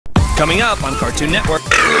Coming up on Cartoon Network.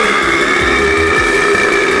 Gotta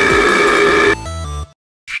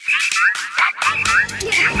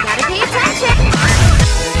pay attention.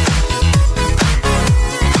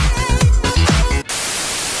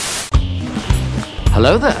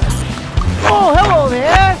 Hello there. Oh, hello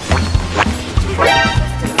there.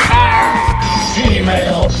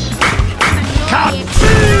 Females. Come.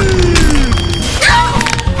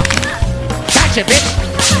 Gotcha, bitch.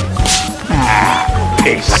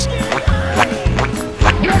 Peace.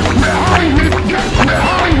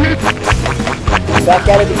 Back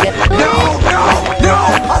at it again. No!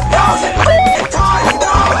 1,000 million times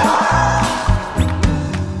no!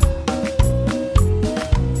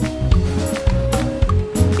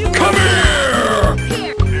 Come here!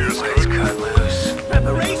 Here's what's cut loose.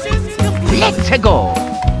 Preparations? Let's go.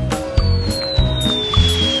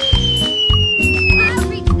 I'll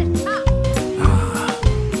reach the top.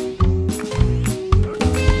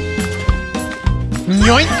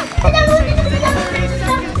 Yoink.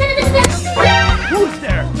 Who's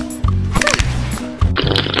there?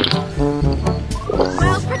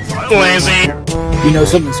 Well protected. Lazy. You know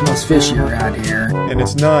something smells fishy around here. And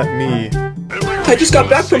it's not me. I just got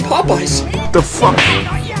back from Popeyes. The fuck?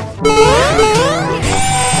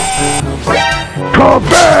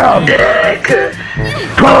 Kabam!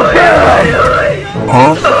 Kabam!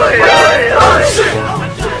 Huh?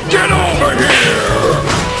 Get over here!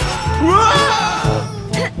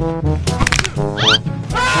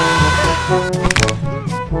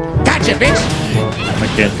 Gotcha, bitch! I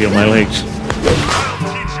can't feel my legs.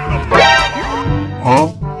 Huh?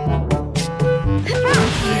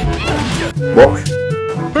 What?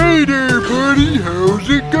 Hey there, buddy. How's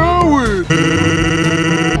it going?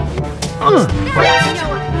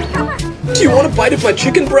 Do you want a bite of my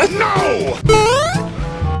chicken breast? No!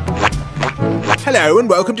 Hello and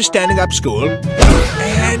welcome to Standing Up School.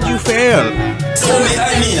 And you failed. Stand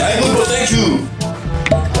behind me, I will protect you.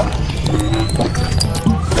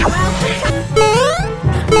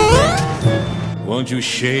 Won't you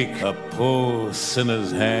shake a poor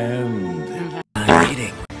sinner's hand?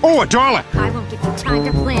 Oh, a dollar! I won't give you time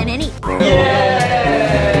to plan anything.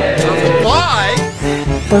 Why?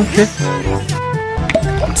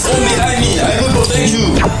 Stand behind me, I will protect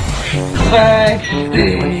you.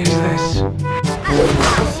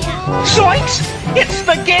 Zoinks! It's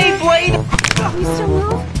the gay blade! You still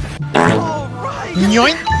move?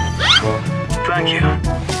 Yoink! Thank you.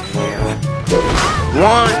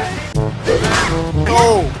 One.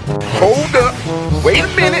 Oh, hold up. Wait a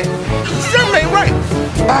minute. Something ain't right.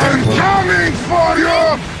 I'm coming for you!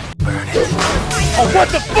 Oh, what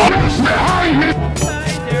the fuck?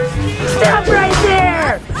 Stop right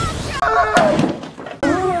there!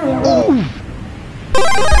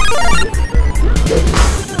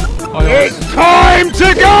 It's time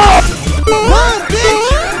to go! Run, bitch!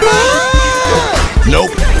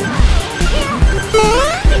 Nope.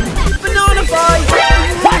 Banana fight!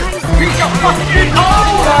 What? Oh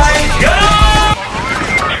my god!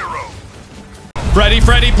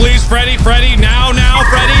 Freddy, please, Freddy, now, Freddy,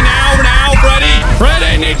 now, Freddy! Freddy,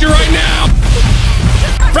 I need you right now!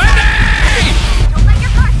 Freddy! Don't let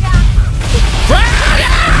your guard down.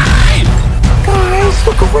 Freddy! Guys,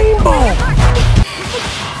 look a rainbow!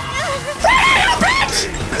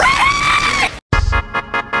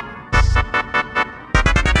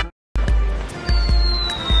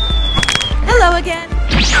 Hello again.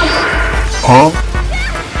 Huh?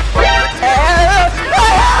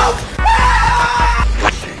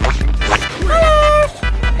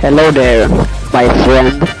 Hello there, my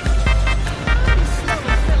friend.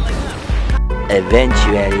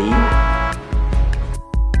 Eventually.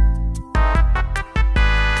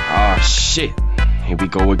 Oh shit. Here we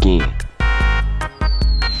go again.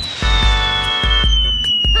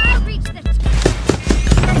 I'll reach the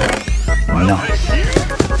Nice.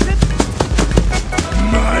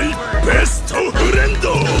 My best friend!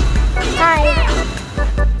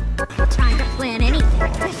 time to plan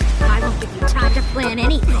anything. I won't give you time to plan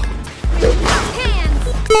anything. Hands!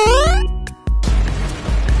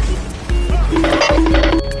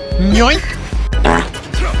 Yoink!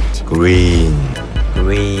 Green.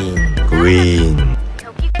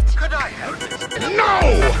 No!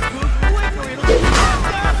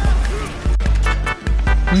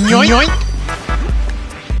 Yoink!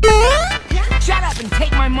 Shut up and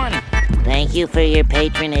take my money! Thank you for your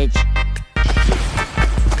patronage.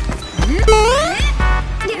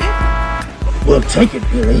 Well, take it,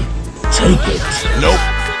 Billy. Take it. Nope.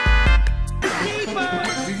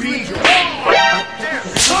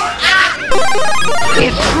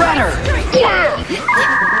 It's Shredder!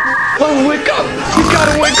 Oh, wake up! You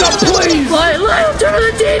gotta wake up, please! Lyle, turn on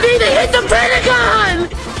the TV! They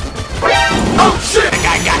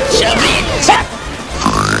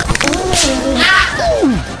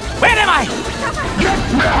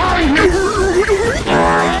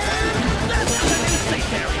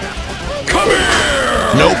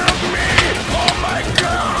Nope.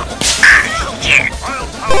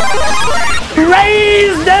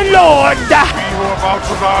 Praise the Lord! You about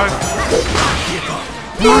to die?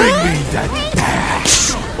 Bring me that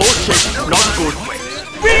ass. Oh shit, not good.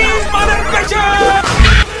 Please, mother bitches!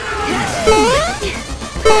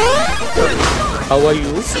 How are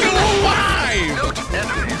you? Still alive!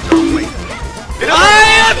 I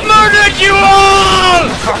have murdered you all!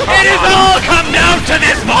 It has all come down to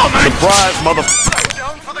this moment! Surprise, mother.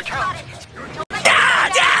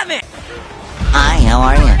 God damn it! Hi, how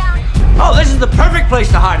are you? Oh, this is the perfect place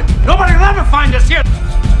to hide it. Nobody will ever find us here.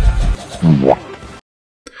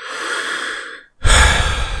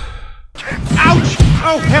 Ouch!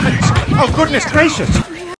 Oh heavens! Oh goodness gracious!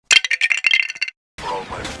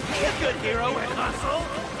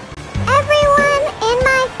 Everyone in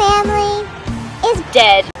my family is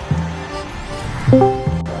dead.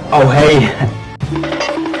 Oh, hey.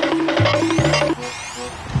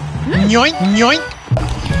 Yoink, yoink.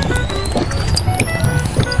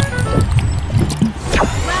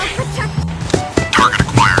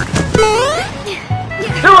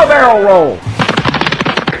 Do a barrel roll.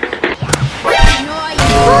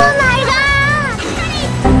 Oh my god!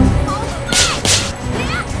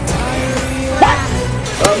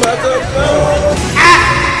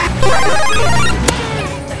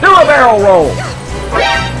 Do a barrel roll.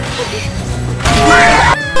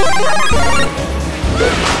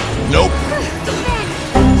 Nope.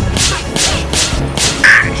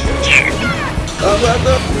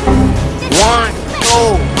 One,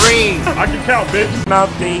 two, three. I can count, bitch.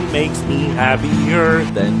 Nothing makes me happier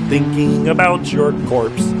than thinking about your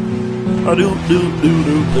corpse. A doo doo doo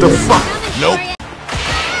doo. The fuck? Nope.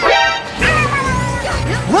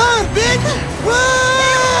 Run, bitch!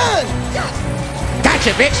 Run!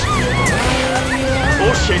 Gotcha, bitch!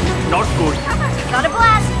 Oh shit, not good. Got a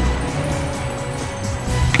blast.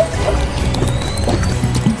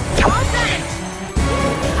 I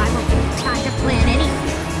won't give you time to plan anything.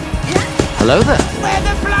 Hello there. Where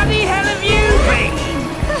the bloody hell have you been?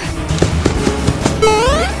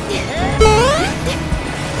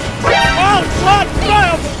 Oh, blood!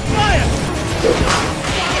 Fire! Fire!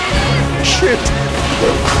 Shit.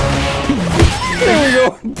 There we go.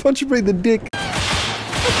 Punch you right in the dick.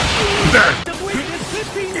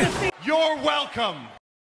 You're welcome.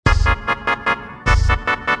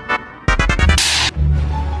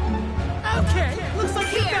 Okay, looks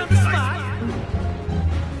like you found the spot.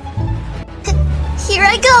 Here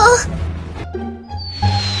I go.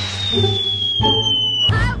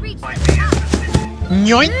 I'll reach.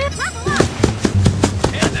 Yoink.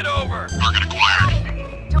 Hand it over.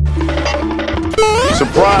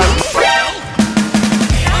 Surprise.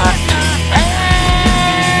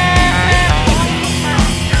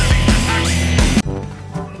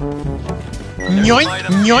 Yoink,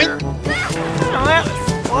 yoink.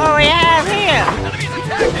 What do we have here?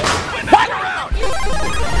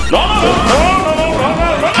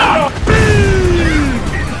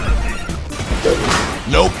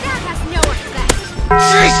 Nope. That has no effect.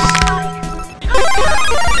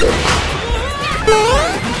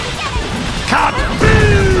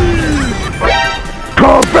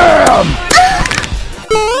 Kabam!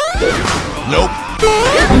 Nope.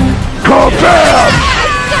 Kabam!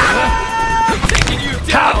 Taking you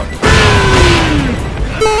down.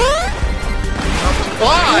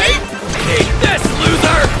 Why? Eat this,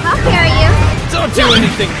 loser! I'll carry you. Don't do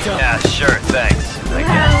anything dumb. Yeah, sure, thanks.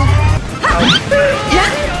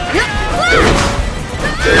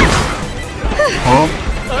 Huh?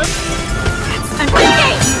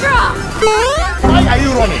 Okay, strong. Why are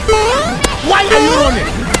you running? Why are you running?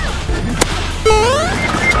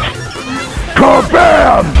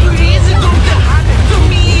 Kabam!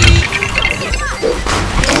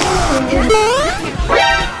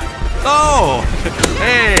 Oh,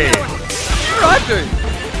 hey. Roger.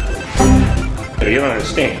 You don't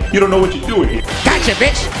understand. You don't know what you're doing here. Gotcha,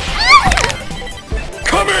 bitch!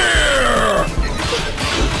 Come here.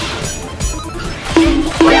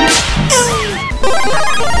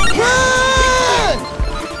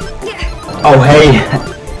 Oh, hey.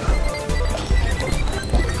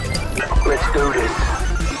 Let's do this.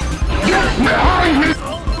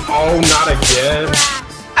 Oh, not again.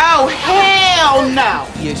 Oh, hell no!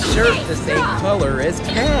 Your shirt's the same color as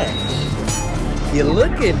cash. You're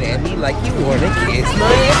looking at me like you wanna kiss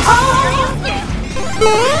my ass.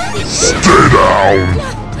 Stay down.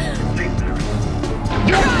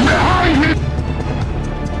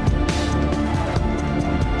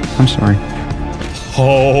 I'm sorry.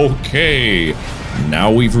 Okay.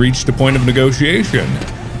 Now we've reached a point of negotiation.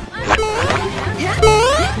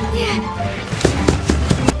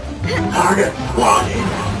 Target wanted.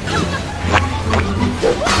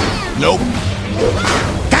 Nope.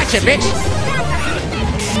 Gotcha, bitch!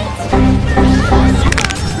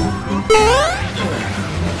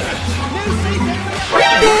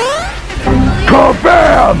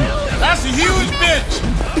 Kabam! That's a huge bitch!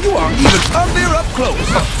 You are even uglier up close.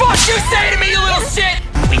 The fuck you say to me, you little shit?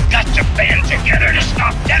 We got to band together to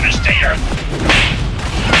stop Devastator!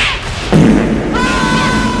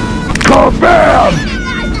 Kabam!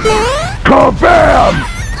 Kabam!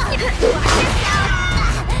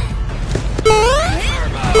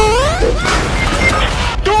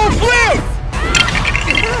 Don't flip!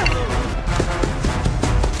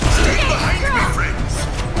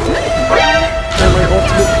 And my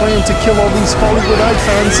ultimate plan to kill all these Hollywood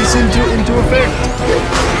icons is into effect.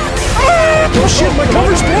 Oh shit, my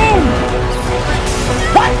cover's blown!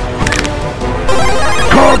 What?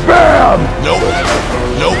 Kabam! Nope.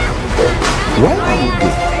 Nope. What?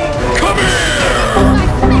 Come here!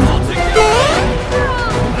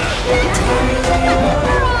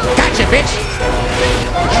 Gotcha, bitch!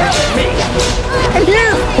 I'm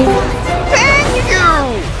here! Thank you!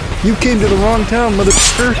 You came to the wrong town,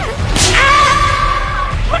 motherfucker.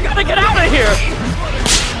 I gotta get out of here!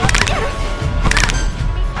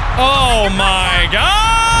 Oh my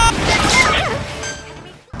god!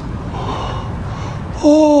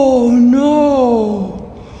 Oh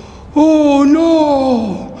no! Oh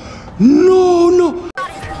no! No, no!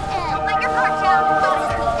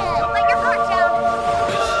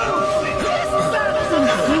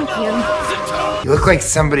 You look like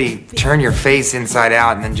somebody turned your face inside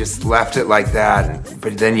out and then just left it like that,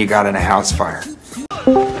 but then you got in a house fire.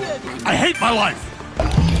 I hate my life!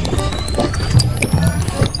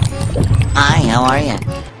 Hi, how are you?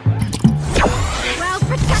 Well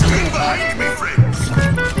protected. Behind me, friends.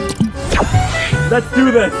 Let's do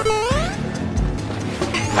this.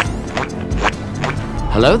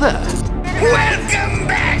 Hello there. Welcome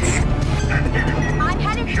back! I'm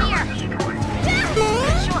headed here.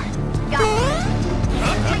 Sure. Got it.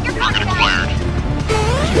 Take your gun down.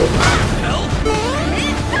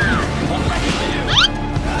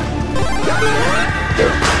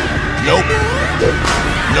 Nope.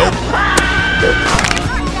 Nope.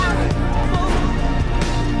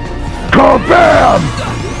 Kabam!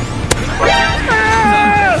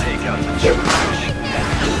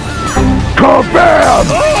 Kabam!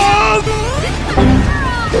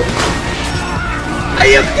 Are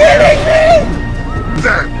you kidding me?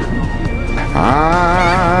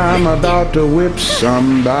 I'm about to whip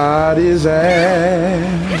somebody's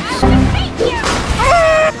ass.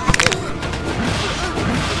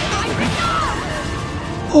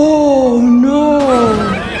 Oh no!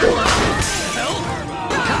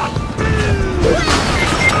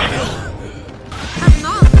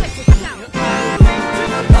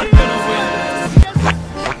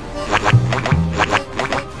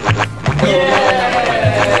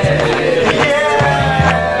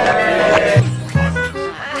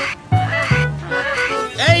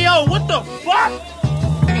 Hey yo, what the fuck?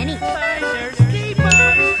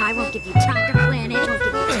 I won't give you time to plan anything. I won't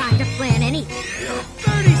give you time to plan anything.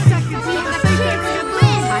 30 seconds! We have a chance to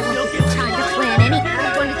win. I won't give you time to plan anything.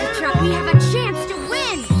 I'm going to the truck. We have a chance to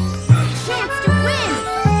win. Chance to win.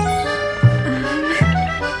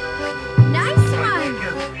 Nice one.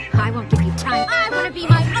 I won't give you time. I want to be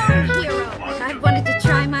my own hero. I wanted to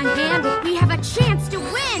try my hand. We have a chance to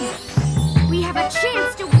win. We have a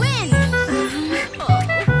chance to win.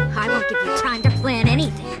 I won't give you time to plan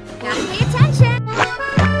anything. Gotta pay attention.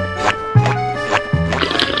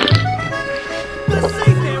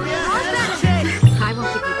 I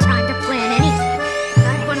won't give you time to plan anything. I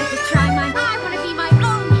wanted to try my... I want to be my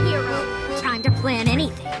own hero. Time to plan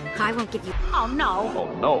anything. I won't give you... Oh, no.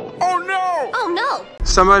 Oh no. Oh no! Oh, no.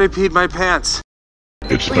 Somebody peed my pants.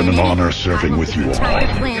 It's been an honor serving with you all. Time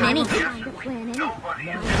to plan anything. Time to plan anything.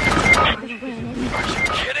 Are you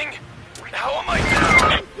kidding? How am I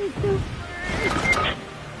now?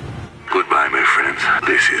 Goodbye, my friends.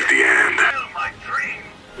 This is the end.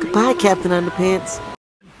 Goodbye, Captain Underpants.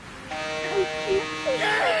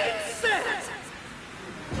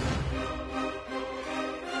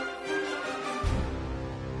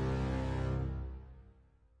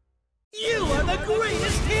 You are the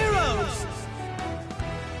greatest heroes!